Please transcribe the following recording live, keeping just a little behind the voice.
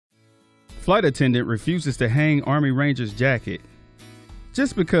Flight attendant refuses to hang Army Ranger's jacket.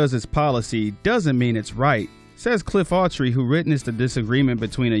 Just because it's policy doesn't mean it's right, says Cliff Autrey, who witnessed a disagreement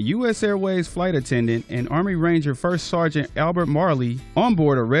between a US Airways flight attendant and Army Ranger First Sergeant Marle on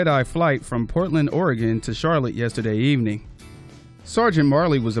board a red-eye flight from Portland, Oregon to Charlotte yesterday evening. Sergeant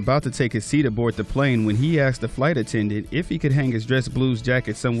Marle was about to take his seat aboard the plane when he asked the flight attendant if he could hang his dress blues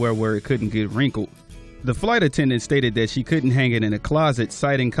jacket somewhere where it couldn't get wrinkled. The flight attendant stated that she couldn't hang it in a closet,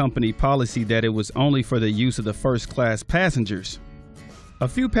 citing company policy that it was only for the use of the first-class passengers. A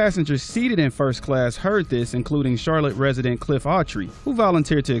few passengers seated in first class heard this, including Charlotte resident Cliff Autrey, who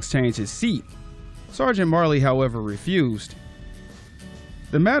volunteered to exchange his seat. Sergeant Marle, however, refused.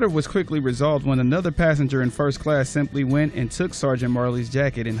 The matter was quickly resolved when another passenger in first class simply went and took Sergeant Marle's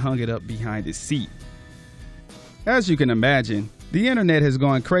jacket and hung it up behind his seat. As you can imagine, the internet has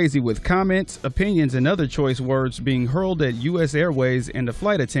gone crazy with comments, opinions, and other choice words being hurled at US Airways and the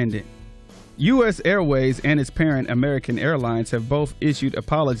flight attendant. US Airways and its parent American Airlines have both issued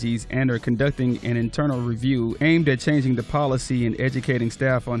apologies and are conducting an internal review aimed at changing the policy and educating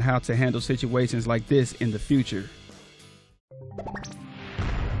staff on how to handle situations like this in the future.